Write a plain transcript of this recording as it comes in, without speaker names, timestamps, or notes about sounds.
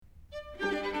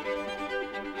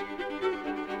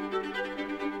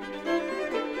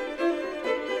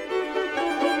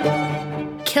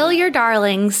Kill your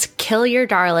darlings, kill your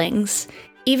darlings.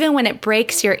 Even when it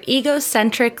breaks your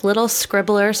egocentric little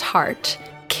scribbler's heart,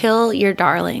 kill your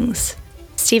darlings.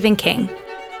 Stephen King.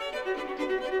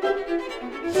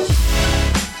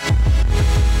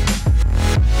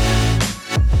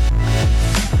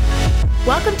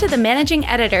 Welcome to the Managing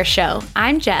Editor Show.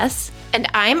 I'm Jess. And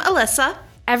I'm Alyssa.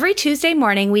 Every Tuesday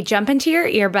morning, we jump into your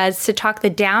earbuds to talk the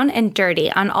down and dirty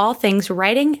on all things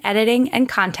writing, editing, and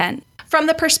content. From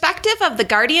the perspective of the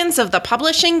guardians of the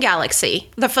publishing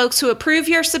galaxy, the folks who approve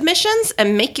your submissions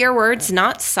and make your words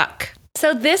not suck.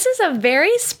 So this is a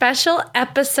very special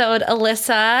episode,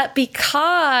 Alyssa,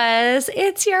 because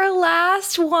it's your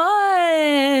last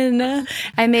one.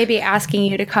 I may be asking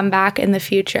you to come back in the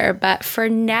future, but for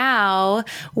now,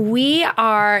 we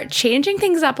are changing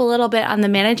things up a little bit on the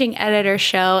Managing Editor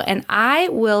Show, and I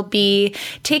will be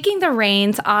taking the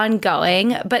reins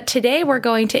ongoing. But today we're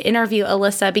going to interview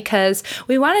Alyssa because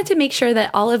we wanted to make sure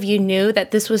that all of you knew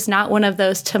that this was not one of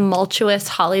those tumultuous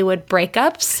Hollywood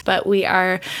breakups, but we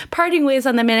are parting ways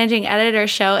on the Managing Editor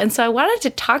Show. And so I wanted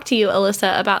to talk to you,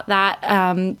 Alyssa, about that.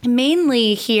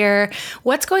 Mainly here,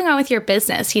 what's going on with your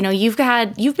business? You know, you've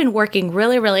been working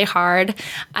really, really hard,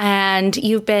 and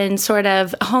you've been sort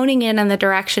of honing in on the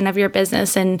direction of your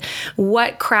business and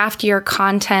what Craft Your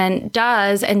Content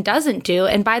does and doesn't do.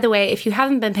 And by the way, if you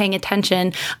haven't been paying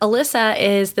attention, Alyssa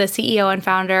is the CEO and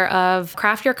founder of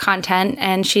Craft Your Content,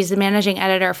 and she's the managing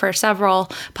editor for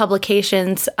several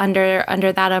publications under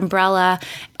that umbrella,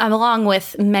 along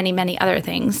with many, many other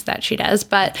things that she does.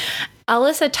 But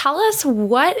Alyssa, tell us,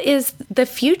 what is the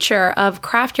future of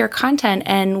Craft Your Content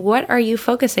and what are you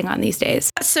focusing on these days?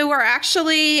 So we're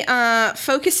actually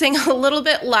focusing a little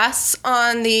bit less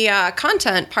on the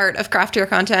content part of Craft Your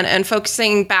Content and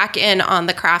focusing back in on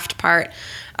the craft part,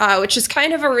 which is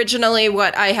kind of originally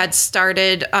what I had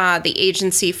started the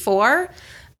agency for.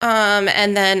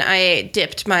 And then I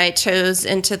dipped my toes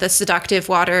into the seductive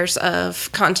waters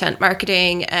of content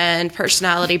marketing and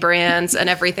personality brands and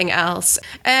everything else.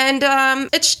 And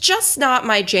it's just not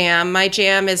my jam. My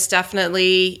jam is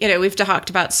definitely, we've talked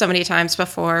about so many times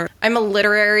before. I'm a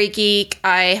literary geek.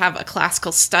 I have a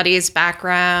classical studies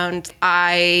background.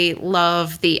 I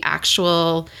love the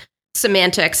actual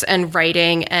semantics and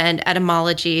writing and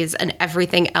etymologies and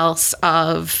everything else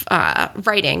of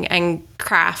writing and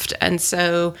craft. And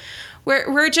so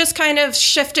we're just kind of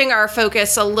shifting our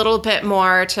focus a little bit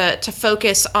more to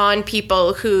focus on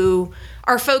people who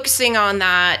are focusing on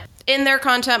that in their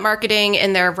content marketing,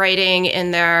 in their writing,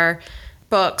 in their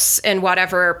books, in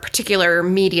whatever particular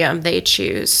medium they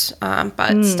choose,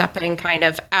 but stepping kind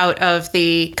of out of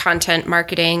the content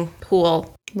marketing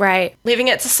pool. Right. Leaving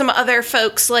it to some other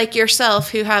folks like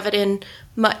yourself who have it in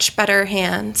much better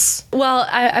hands. Well,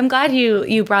 I'm glad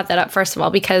you brought that up, first of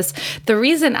all, because the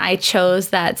reason I chose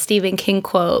that Stephen King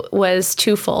quote was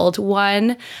twofold.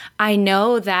 One, I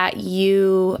know that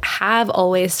you have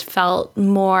always felt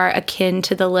more akin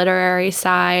to the literary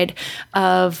side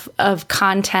of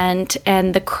content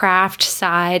and the craft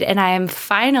side. And I am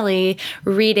finally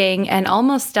reading and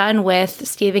almost done with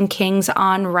Stephen King's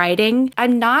On Writing.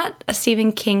 I'm not a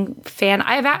Stephen King fan.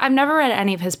 I've never read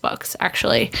any of his books,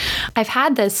 actually. I've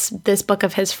had this book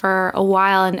of his for a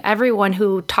while, and everyone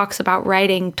who talks about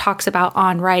writing talks about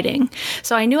On Writing.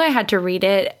 So I knew I had to read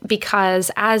it because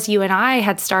as you and I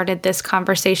had started this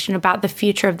conversation about the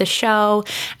future of the show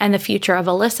and the future of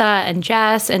Alyssa and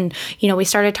Jess, and we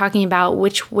started talking about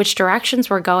which directions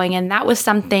we're going, and that was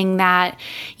something that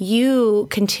you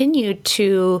continued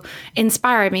to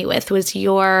inspire me with, was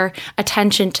your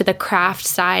attention to the craft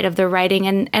side of the writing.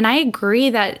 And I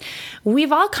agree that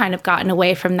we've all kind of gotten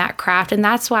away from that craft. And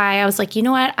that's why I was like, you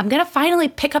know what? I'm going to finally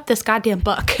pick up this goddamn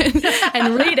book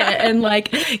and read it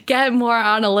and get more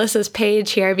on Alyssa's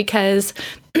page here because,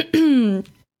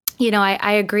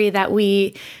 I agree that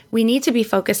we need to be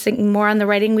focusing more on the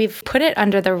writing. We've put it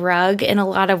under the rug in a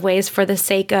lot of ways for the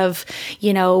sake of,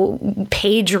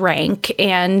 page rank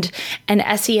and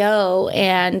SEO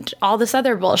and all this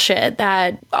other bullshit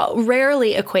that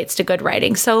rarely equates to good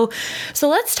writing. So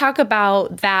let's talk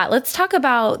about that. Let's talk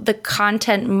about the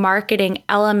content marketing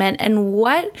element and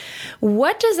what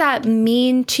does that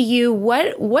mean to you?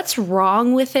 What's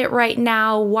wrong with it right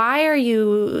now? Why are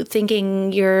you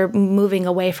thinking you're moving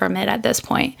away from it at this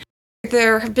point?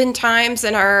 There have been times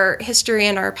in our history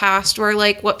and our past where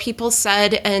what people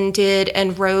said and did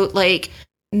and wrote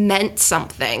meant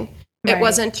something. Right. It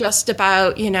wasn't just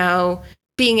about,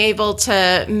 being able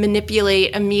to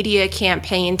manipulate a media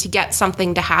campaign to get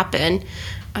something to happen.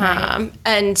 Right.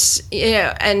 And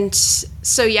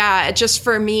so, just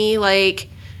for me,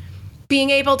 being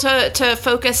able to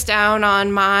focus down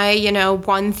on my,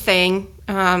 one thing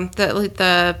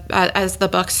As the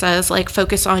book says, like,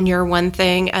 focus on your one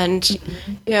thing. And you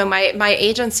know, my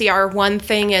agency, our one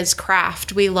thing is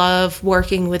craft. We love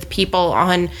working with people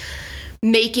on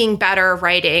making better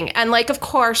writing. And like, of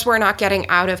course, we're not getting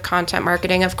out of content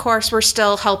marketing. Of course, we're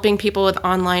still helping people with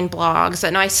online blogs.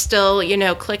 And I still, you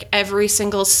know, click every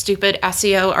single stupid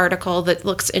SEO article that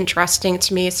looks interesting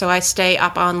to me. So I stay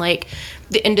up on like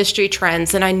the industry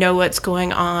trends and I know what's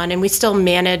going on. And we still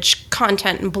manage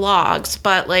content and blogs,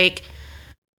 but like,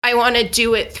 I want to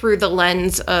do it through the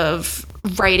lens of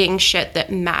writing shit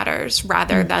that matters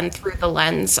rather than through the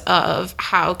lens of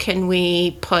how can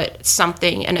we put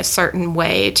something in a certain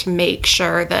way to make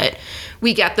sure that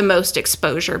we get the most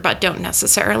exposure but don't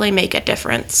necessarily make a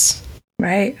difference.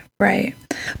 Right.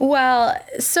 Well,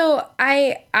 so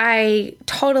I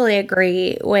totally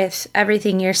agree with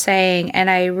everything you're saying, and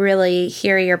I really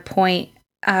hear your point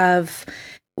of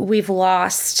we've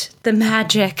lost the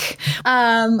magic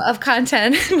of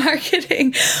content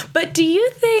marketing. But do you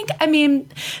think, I mean,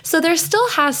 so there still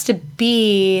has to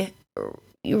be,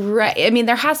 right? I mean,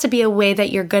 there has to be a way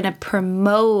that you're going to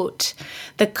promote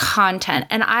the content.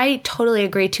 And I totally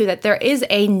agree too that there is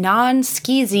a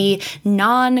non-skeezy,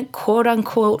 non-quote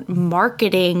unquote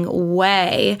marketing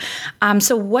way.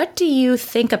 So what do you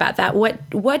think about that?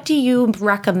 What do you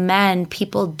recommend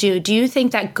people do? Do you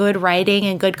think that good writing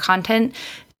and good content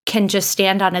can just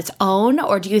stand on its own?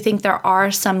 Or do you think there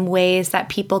are some ways that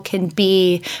people can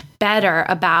be better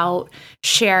about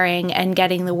sharing and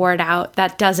getting the word out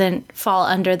that doesn't fall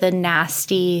under the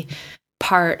nasty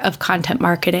part of content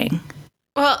marketing?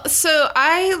 Well, so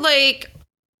I like,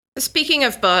 speaking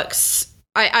of books,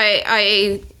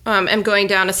 I am going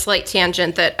down a slight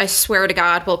tangent that I swear to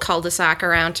God will cul-de-sac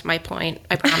around to my point.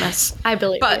 I promise. I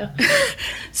believe you.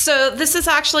 So this is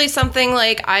actually something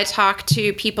like I talk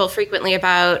to people frequently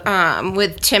about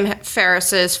with Tim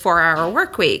Ferriss's 4-Hour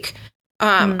Workweek.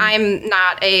 I'm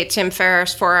not a Tim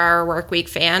Ferriss 4-Hour Workweek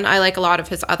fan. I like a lot of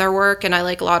his other work and I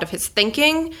like a lot of his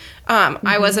thinking.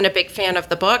 I wasn't a big fan of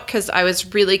the book because I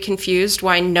was really confused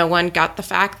why no one got the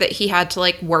fact that he had to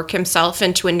like work himself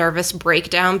into a nervous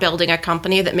breakdown building a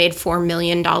company that made $4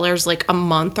 million like a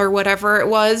month or whatever it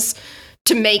was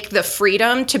to make the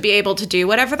freedom to be able to do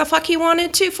whatever the fuck he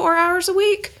wanted to 4 hours a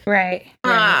week. Right.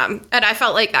 And I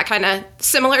felt like that kind of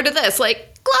similar to this,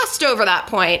 like glossed over that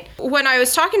point. When I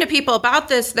was talking to people about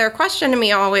this, their question to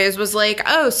me always was like,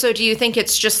 oh, so do you think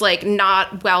it's just like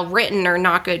not well written or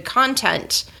not good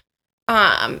content?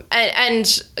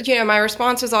 And you know, my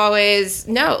response was always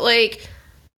no. Like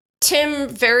Tim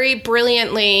very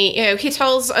brilliantly, you know, he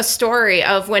tells a story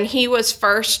of when he was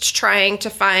first trying to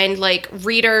find like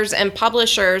readers and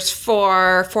publishers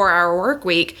for 4-Hour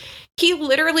Workweek. He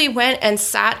literally went and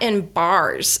sat in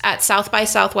bars at South by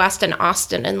Southwest in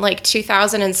Austin in like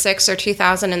 2006 or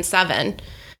 2007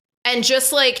 and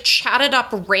just like chatted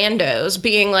up randos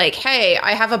being like, hey,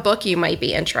 I have a book you might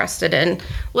be interested in.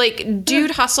 Like, dude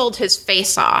hustled his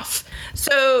face off.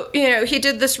 So, you know, he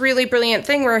did this really brilliant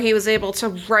thing where he was able to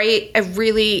write a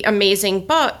really amazing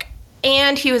book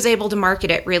and he was able to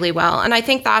market it really well. And I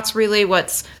think that's really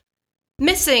what's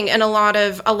missing in a lot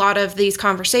of these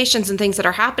conversations and things that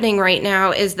are happening right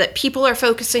now is that people are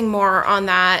focusing more on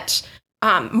that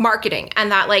marketing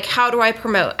and that like, how do I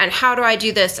promote and how do I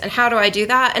do this and how do I do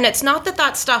that? And it's not that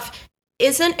that stuff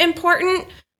isn't important,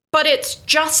 but it's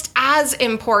just as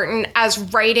important as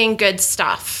writing good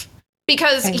stuff.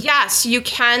 Because yes, you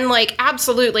can like,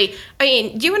 absolutely. I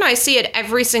mean, you and I see it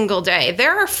every single day.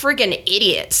 There are friggin'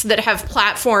 idiots that have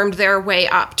platformed their way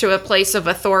up to a place of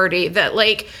authority that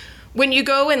like, when you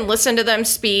go and listen to them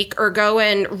speak or go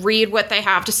and read what they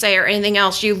have to say or anything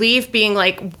else, you leave being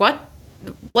like, what?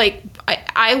 Like,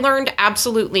 I learned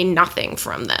absolutely nothing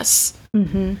from this.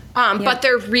 But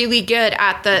they're really good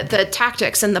at the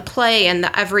tactics and the play and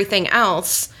the everything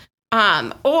else.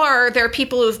 Or there are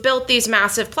people who've built these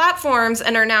massive platforms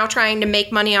and are now trying to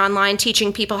make money online,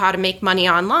 teaching people how to make money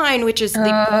online, which is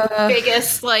the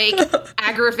biggest like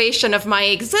aggravation of my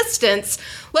existence.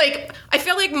 Like, I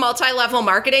feel like multi-level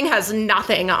marketing has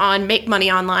nothing on make money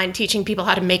online, teaching people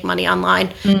how to make money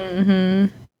online.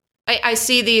 I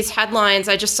see these headlines.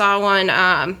 I just saw one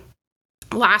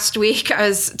last week I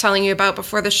was telling you about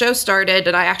before the show started,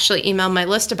 and I actually emailed my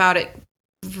list about it.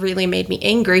 Really made me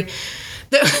angry.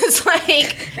 That was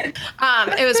like,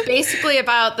 it was basically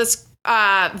about this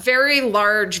very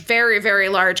large, very, very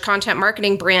large content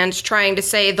marketing brand trying to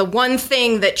say the one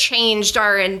thing that changed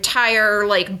our entire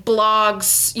like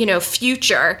blog's, you know,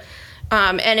 future.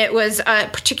 And it was a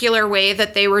particular way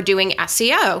that they were doing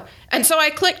SEO. And so I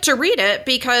clicked to read it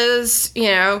because, you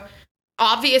know,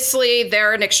 obviously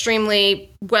they're an extremely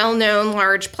well-known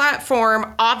large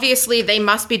platform. Obviously they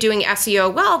must be doing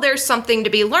SEO well. There's something to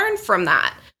be learned from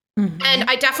that. Mm-hmm. And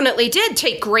I definitely did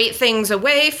take great things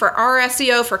away for our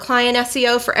SEO, for client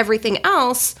SEO, for everything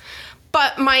else.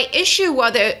 But my issue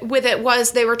with it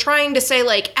was they were trying to say,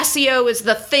 like, SEO is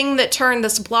the thing that turned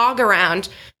this blog around.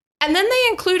 And then they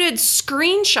included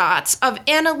screenshots of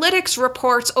analytics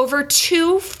reports over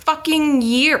 2 fucking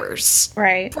years.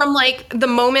 Right. From, like, the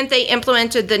moment they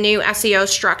implemented the new SEO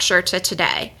structure to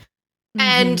today. Mm-hmm.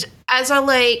 And as a,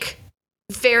 like,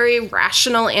 very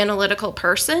rational analytical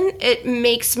person, it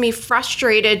makes me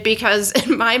frustrated because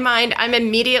in my mind, I'm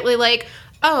immediately like,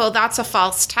 oh, that's a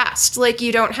false test. Like,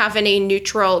 you don't have any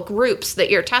neutral groups that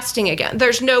you're testing against.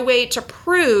 There's no way to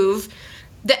prove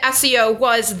the SEO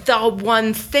was the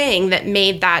one thing that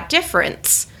made that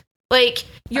difference. Like,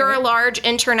 you're a large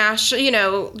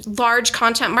international, large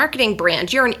content marketing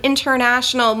brand. You're an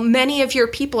international, many of your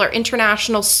people are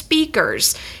international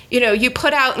speakers. You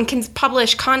put out and can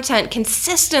publish content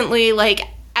consistently, like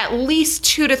at least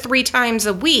 2 to 3 times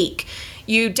a week.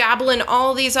 You dabble in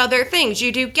all these other things.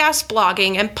 You do guest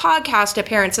blogging and podcast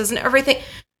appearances and everything.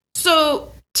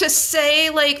 So to say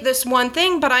like this one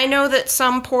thing, but I know that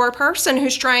some poor person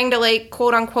who's trying to like,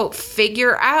 quote unquote,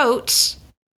 figure out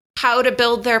how to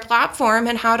build their platform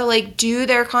and how to like do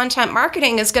their content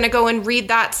marketing is going to go and read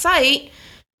that site,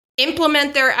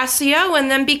 implement their SEO,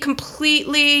 and then be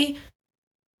completely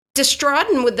distraught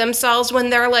with themselves when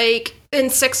they're like in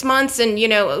 6 months and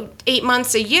 8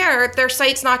 months a year, their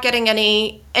site's not getting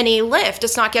any lift.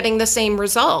 It's not getting the same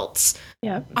results.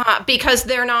 Yeah. Because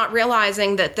they're not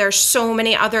realizing that there's so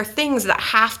many other things that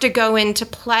have to go into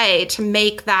play to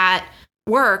make that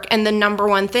work. And the number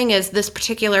one thing is this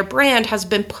particular brand has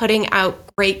been putting out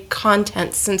great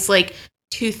content since like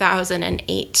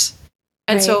 2008.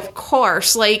 And right. So of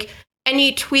course, like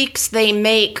any tweaks they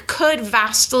make could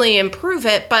vastly improve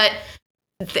it, but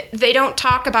they don't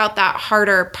talk about that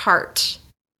harder part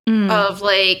of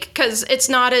like, because it's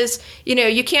not as,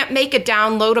 you can't make a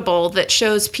downloadable that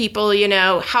shows people,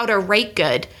 how to rate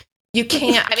good. You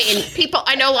can't,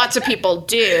 I know lots of people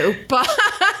do, but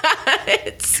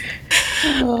it's,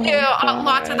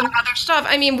 lots of the other stuff.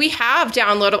 We have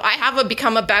downloadable. I have a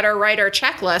Become a Better Writer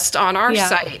checklist on our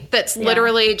site that's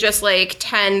literally just like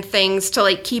 10 things to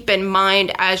like keep in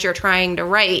mind as you're trying to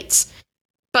write.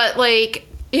 But like,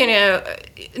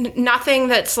 nothing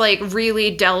that's like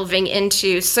really delving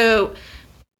into. So,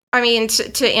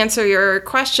 to answer your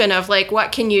question of like,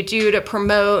 what can you do to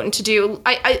promote and to do,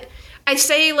 I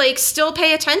say, like, still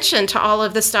pay attention to all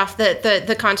of the stuff that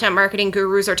the content marketing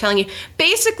gurus are telling you.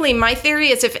 Basically, my theory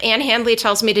is if Ann Handley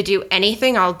tells me to do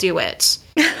anything, I'll do it.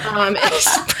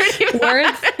 It's pretty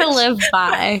Words to live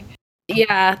by.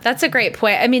 Yeah, that's a great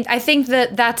point. I think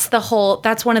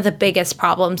that's one of the biggest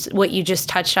problems. What you just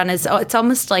touched on is it's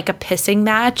almost like a pissing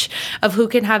match of who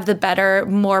can have the better,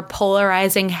 more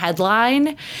polarizing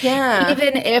headline. Yeah.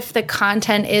 Even if the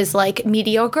content is like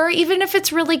mediocre, even if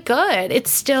it's really good,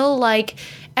 it's still like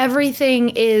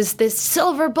everything is this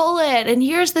silver bullet. And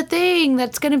here's the thing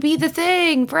that's going to be the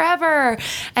thing forever.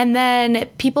 And then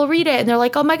people read it and they're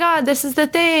like, oh my God, this is the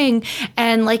thing.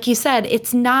 And like you said,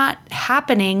 it's not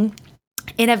happening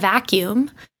in a vacuum.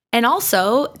 And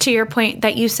also, to your point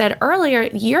that you said earlier,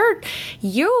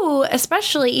 you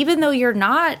especially, even though you're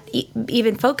not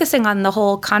even focusing on the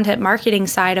whole content marketing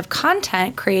side of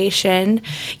content creation,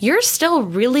 you're still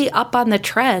really up on the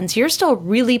trends. You're still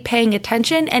really paying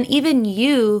attention. And even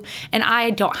you and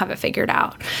I don't have it figured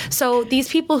out. So these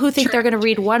people who think they're going to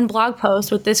read one blog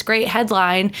post with this great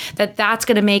headline, that's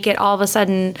going to make it all of a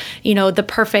sudden, the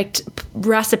perfect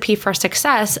recipe for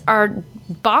success are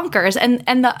bonkers.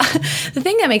 And the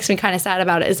thing that makes me kind of sad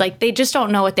about it is like they just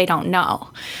don't know what they don't know.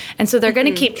 And so they're going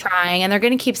to keep trying and they're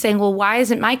going to keep saying, well, why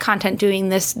isn't my content doing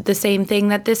the same thing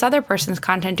that this other person's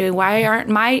content doing? Why aren't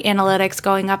my analytics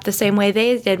going up the same way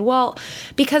they did? Well,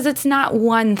 because it's not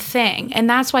one thing. And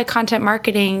that's why content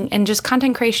marketing and just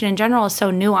content creation in general is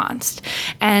so nuanced.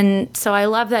 And so I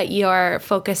love that you're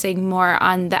focusing more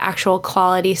on the actual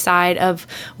quality side of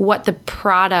what the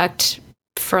product,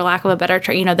 for lack of a better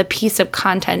term, the piece of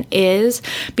content is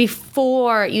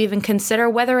before you even consider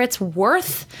whether it's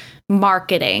worth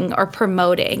marketing or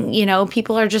promoting.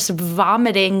 People are just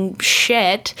vomiting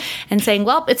shit and saying,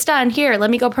 well, it's done here. Let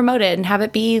me go promote it and have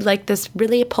it be like this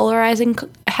really polarizing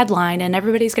headline and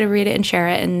everybody's going to read it and share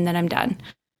it. And then I'm done.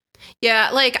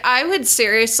 Yeah, like I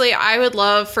would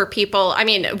love for people,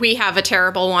 we have a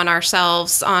terrible one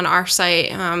ourselves on our site.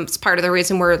 It's part of the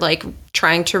reason we're like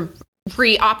trying to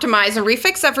re-optimize and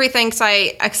refix everything, because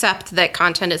I accept that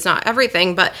content is not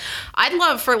everything. But I'd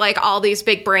love for like all these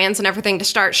big brands and everything to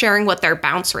start sharing what their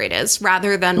bounce rate is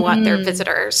rather than what their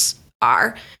visitors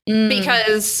are,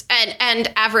 because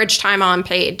and average time on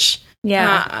page.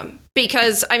 Yeah.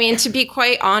 Because, I mean, to be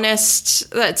quite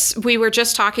honest, we were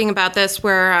just talking about this.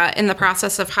 We're in the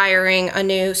process of hiring a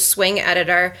new swing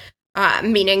editor,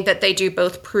 meaning that they do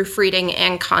both proofreading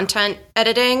and content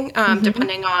editing,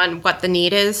 depending on what the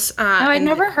need is. I'd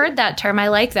never heard that term. I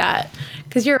like that,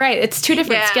 because you're right. It's two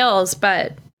different skills,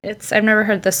 but I've never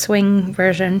heard the swing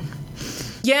version.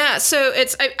 Yeah, so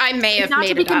I may have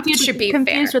made it up, to be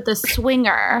confused fair. with the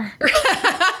swinger.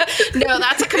 No,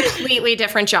 that's a completely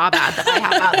different job ad that I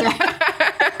have out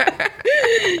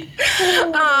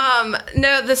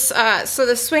there. So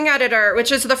the swing editor,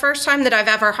 which is the first time that I've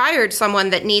ever hired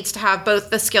someone that needs to have both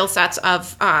the skill sets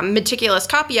of meticulous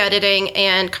copy editing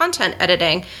and content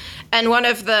editing. And one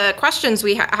of the questions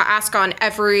we ask on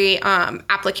every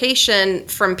application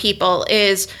from people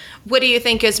is, what do you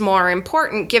think is more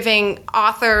important, giving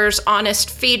authors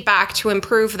honest feedback to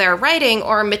improve their writing,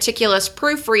 or meticulous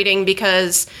proofreading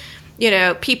because,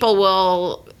 people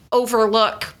will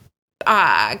overlook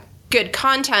good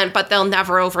content, but they'll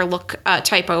never overlook a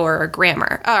typo or a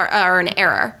grammar or an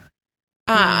error.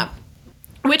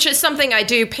 Which is something I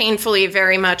do painfully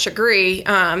very much agree.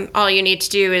 All you need to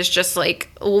do is just like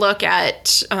look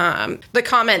at the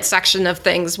comment section of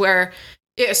things, where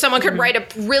someone could write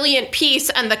a brilliant piece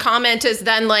and the comment is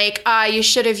then like, you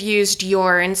should have used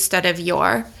your instead of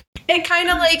your. It kind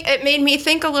of like, it made me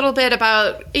think a little bit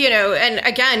about, and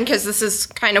again, because this is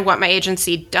kind of what my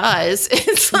agency does,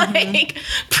 it's like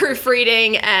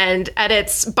proofreading and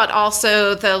edits, but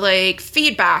also the like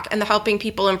feedback and the helping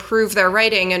people improve their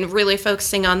writing and really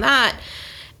focusing on that.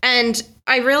 And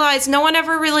I realized no one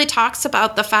ever really talks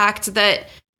about the fact that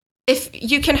if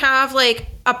you can have like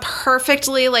a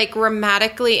perfectly like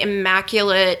grammatically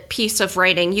immaculate piece of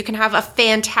writing, you can have a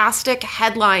fantastic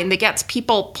headline that gets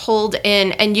people pulled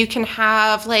in, and you can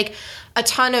have like a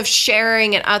ton of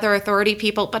sharing and other authority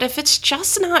people. But if it's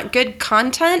just not good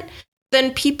content,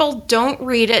 then people don't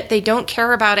read it, they don't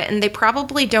care about it, and they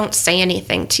probably don't say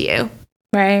anything to you.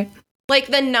 Right. Like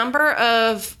the number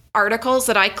of articles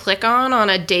that I click on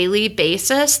a daily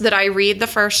basis that I read the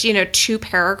first, 2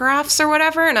 paragraphs or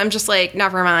whatever, and I'm just like,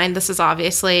 never mind, this is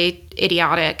obviously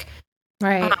idiotic.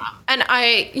 Right. And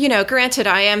I, granted,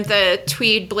 I am the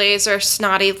tweed blazer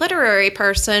snotty literary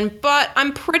person, but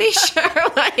I'm pretty sure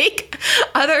like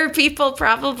other people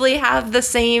probably have the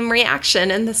same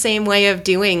reaction and the same way of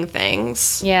doing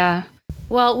things. Yeah.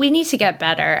 Well, we need to get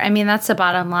better. I mean, that's the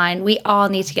bottom line. We all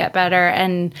need to get better,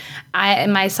 and I,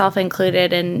 myself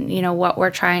included, in what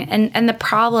we're trying. And the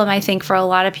problem, I think, for a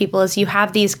lot of people is you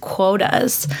have these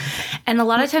quotas, and a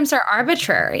lot of times they're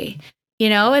arbitrary.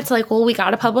 It's like, well, we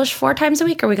got to publish 4 times a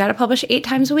week, or we got to publish 8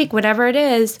 times a week, whatever it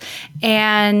is.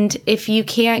 And if you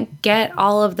can't get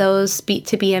all of those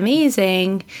to be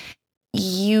amazing,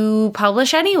 you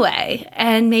publish anyway.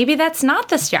 And maybe that's not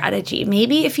the strategy.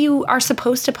 Maybe if you are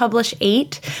supposed to publish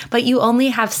 8, but you only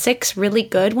have 6 really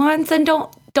good ones, then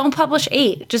don't publish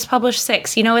 8, just publish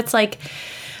 6. It's like,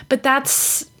 but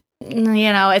that's,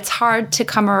 it's hard to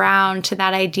come around to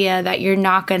that idea that you're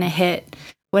not going to hit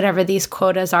whatever these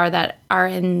quotas are that are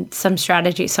in some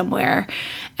strategy somewhere.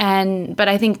 But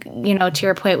I think, to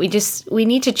your point, we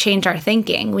need to change our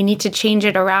thinking. We need to change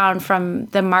it around from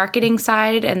the marketing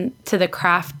side and to the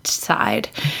craft side,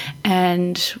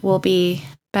 and we'll be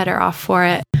better off for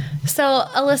it. So,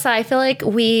 Alyssa, I feel like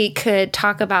we could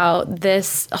talk about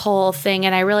this whole thing,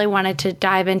 and I really wanted to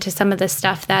dive into some of the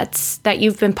stuff that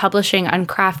you've been publishing on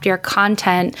Craft Your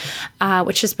Content,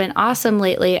 which has been awesome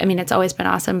lately. I mean, it's always been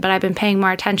awesome, but I've been paying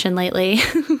more attention lately.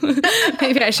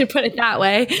 Maybe I should put it that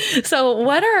way. So,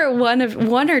 what are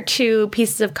one or 2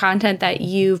 pieces of content that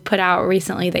you've put out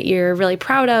recently that you're really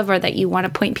proud of, or that you want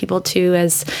to point people to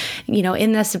as, in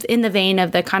the vein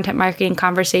of the content marketing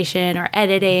conversation, or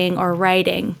editing, or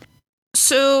writing?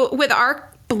 So with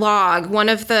our blog, one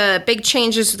of the big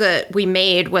changes that we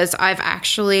made was I've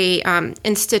actually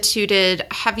instituted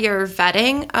heavier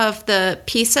vetting of the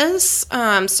pieces.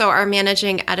 So our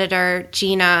managing editor,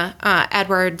 Gina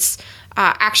Edwards,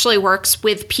 actually works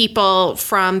with people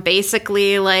from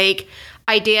basically like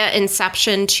idea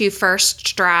inception to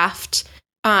first draft.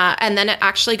 And then it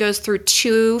actually goes through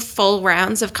 2 full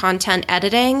rounds of content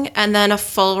editing, and then a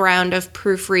full round of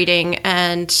proofreading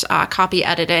and copy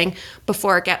editing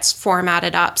before it gets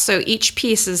formatted up. So each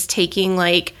piece is taking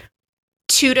like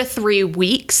 2 to 3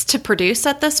 weeks to produce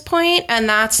at this point. And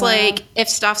that's like if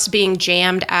stuff's being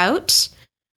jammed out.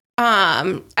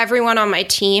 everyone on my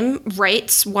team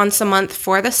writes once a month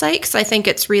for the site, because I think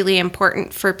it's really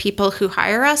important for people who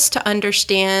hire us to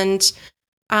understand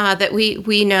that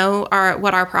we know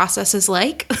what our process is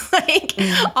like.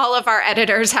 All of our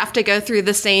editors have to go through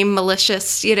the same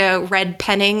malicious, red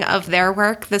penning of their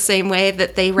work, the same way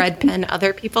that they red pen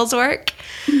other people's work.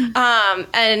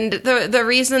 And the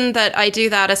reason that I do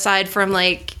that, aside from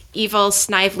evil,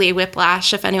 snively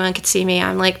whiplash, if anyone could see me,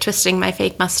 I'm twisting my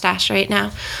fake mustache right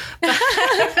now.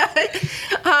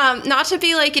 Not to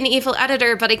be an evil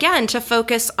editor, but again, to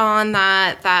focus on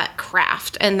that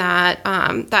craft and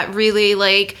that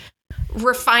really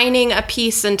refining a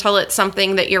piece until it's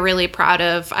something that you're really proud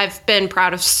of. I've been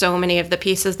proud of so many of the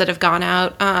pieces that have gone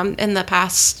out in the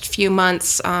past few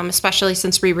months, especially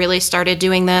since we really started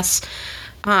doing this.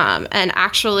 And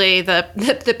actually,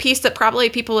 the piece that probably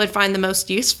people would find the most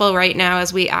useful right now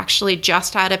is we actually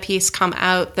just had a piece come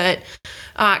out that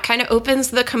kind of opens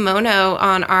the kimono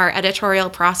on our editorial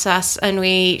process, and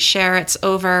we share it's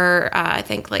over, I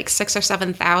think 6,000 or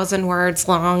 7,000 words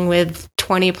long with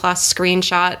 20 plus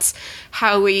screenshots,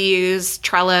 how we use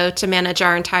Trello to manage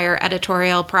our entire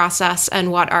editorial process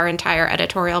and what our entire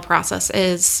editorial process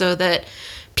is, so that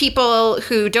people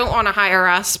who don't want to hire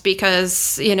us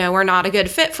because, we're not a good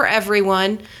fit for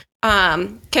everyone,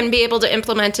 can be able to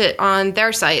implement it on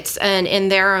their sites and in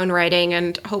their own writing.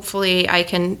 And hopefully I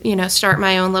can, start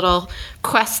my own little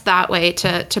quest that way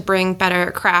to bring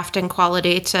better craft and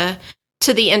quality to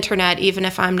the internet, even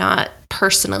if I'm not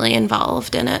personally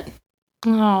involved in it.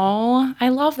 Oh, I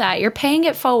love that. You're paying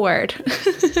it forward.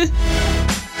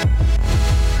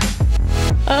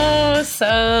 Oh,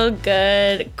 so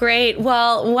good. Great.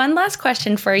 Well, one last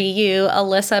question for you,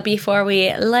 Alyssa, before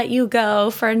we let you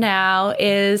go for now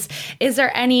is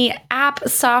there any app,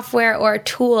 software, or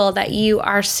tool that you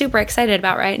are super excited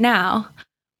about right now?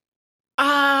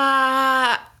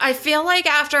 I feel like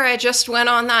after I just went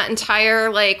on that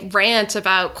entire rant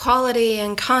about quality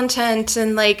and content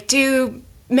and do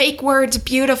make words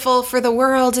beautiful for the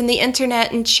world and the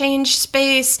internet and change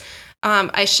space,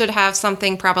 I should have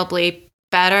something probably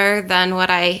better than what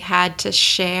I had to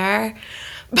share,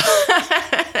 but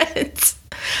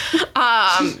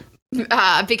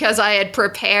because I had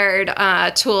prepared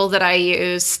a tool that I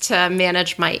use to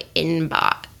manage my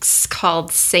inbox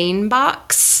called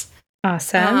SaneBox.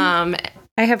 Awesome.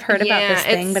 I have heard about this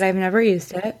thing, but I've never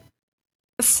used it.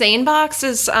 SaneBox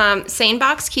is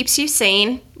SaneBox keeps you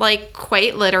sane,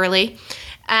 quite literally.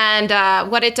 And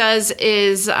what it does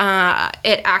is it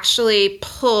actually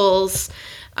pulls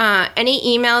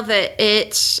any email that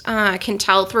it can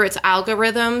tell through its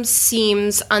algorithm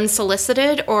seems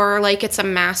unsolicited or it's a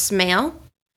mass mail.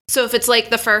 So if it's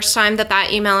the first time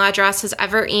that email address has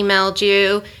ever emailed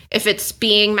you, if it's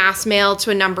being mass mailed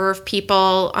to a number of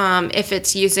people, if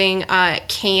it's using a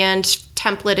canned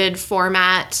templated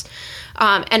format,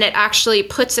 and it actually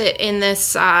puts it in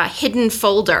this hidden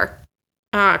folder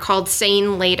called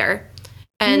Sane Later.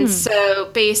 And so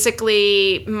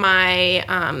basically my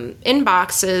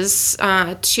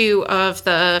inboxes, 2 of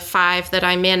the 5 that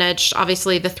I managed,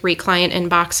 obviously the 3 client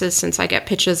inboxes, since I get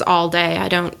pitches all day, I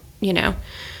don't,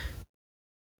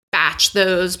 batch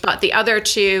those. But the other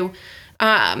 2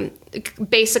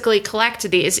 basically collect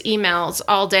these emails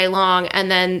all day long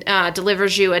and then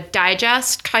delivers you a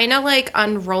digest, kind of like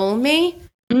Unroll Me.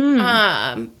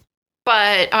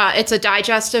 But it's a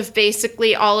digest of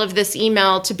basically all of this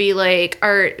email to be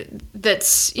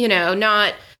that's,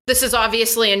 not, this is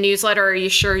obviously a newsletter. Are you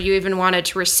sure you even wanted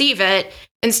to receive it?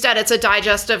 Instead, it's a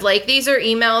digest of these are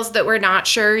emails that we're not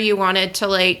sure you wanted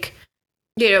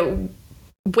to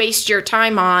waste your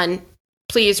time on.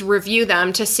 Please review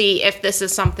them to see if this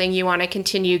is something you want to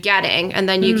continue getting. And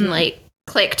then you can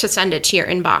click to send it to your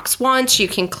inbox once. You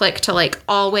can click to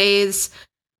always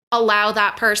allow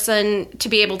that person to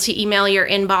be able to email your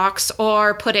inbox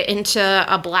or put it into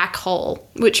a black hole,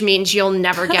 which means you'll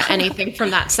never get anything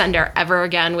from that sender ever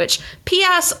again, which,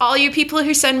 P.S., all you people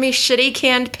who send me shitty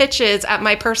canned pitches at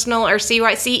my personal or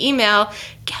CYC email,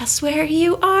 guess where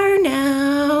you are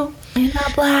now? In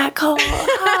a black hole.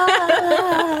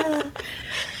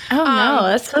 Oh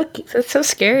no, that's so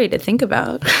scary to think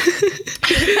about.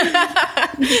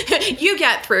 You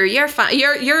get through. You're fine.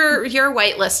 You're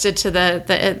whitelisted to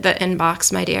the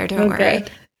inbox, my dear. Don't worry.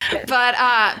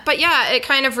 But yeah, it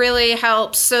kind of really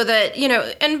helps so that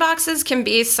inboxes can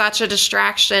be such a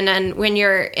distraction, and when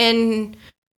you're in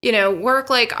work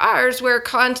like ours, where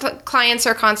clients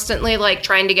are constantly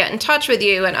trying to get in touch with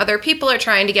you, and other people are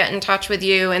trying to get in touch with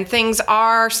you, and things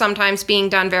are sometimes being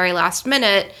done very last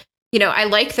minute. I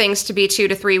like things to be 2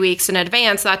 to 3 weeks in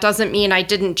advance. That doesn't mean I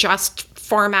didn't just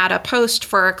format a post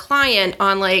for a client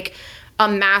on a a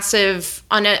massive,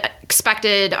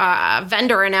 unexpected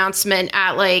vendor announcement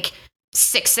at like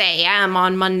 6 a.m.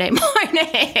 on Monday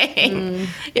morning.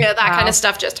 That kind of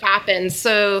stuff just happens.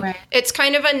 So it's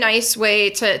kind of a nice way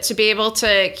to be able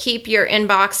to keep your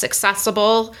inbox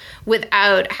accessible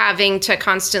without having to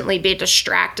constantly be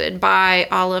distracted by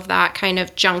all of that kind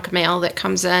of junk mail that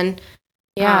comes in.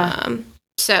 And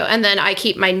then I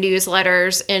keep my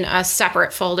newsletters in a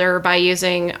separate folder by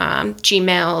using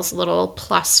Gmail's little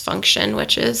plus function,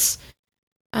 which is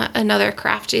another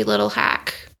crafty little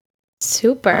hack.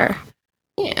 Super.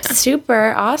 Yeah.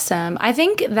 Super awesome. I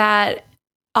think that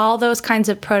all those kinds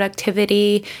of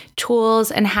productivity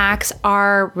tools and hacks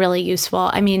are really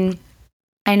useful. I mean,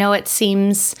 I know it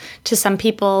seems to some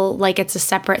people like it's a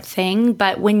separate thing,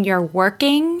 but when you're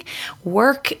working,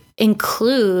 work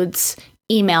includes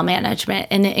email management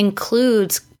and it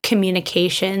includes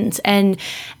communications and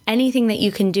anything that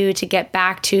you can do to get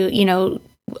back to,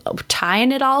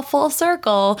 tying it all full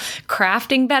circle,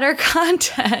 crafting better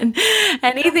content,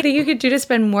 anything that you could do to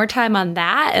spend more time on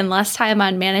that and less time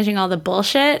on managing all the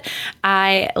bullshit,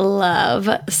 I love.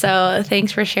 So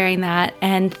thanks for sharing that.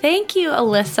 And thank you,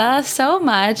 Alyssa, so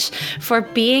much for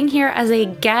being here as a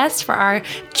guest for our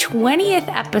 20th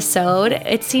episode.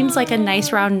 It seems like a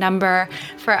nice round number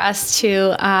for us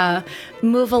to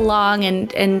move along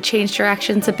and change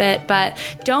directions a bit. But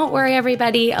don't worry,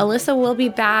 everybody. Alyssa will be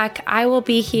back. I will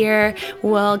be here.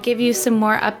 We'll give you some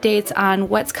more updates on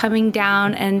what's coming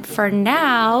down. And for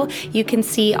now, you can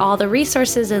see all the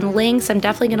resources and links. I'm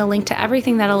definitely going to link to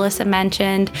everything that Alyssa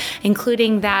mentioned,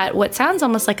 including that what sounds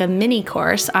almost like a mini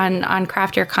course on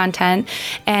craft your content.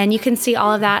 And you can see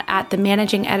all of that at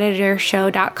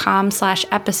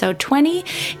themanagingeditorshow.com/episode 20.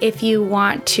 If you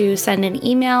want to send an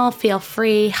email, feel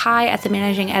free.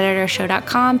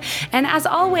 hi@themanagingeditorshow.com. And as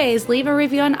always, leave a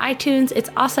review on iTunes.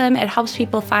 It's awesome. It helps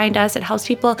people find us. It helps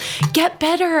people get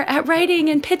better at writing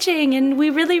and pitching. And we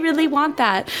really, really want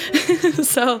that.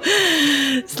 So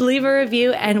leave a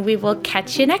review and we will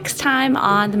catch you next time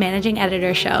on The Managing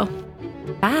Editor Show.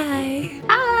 Bye.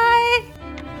 Bye.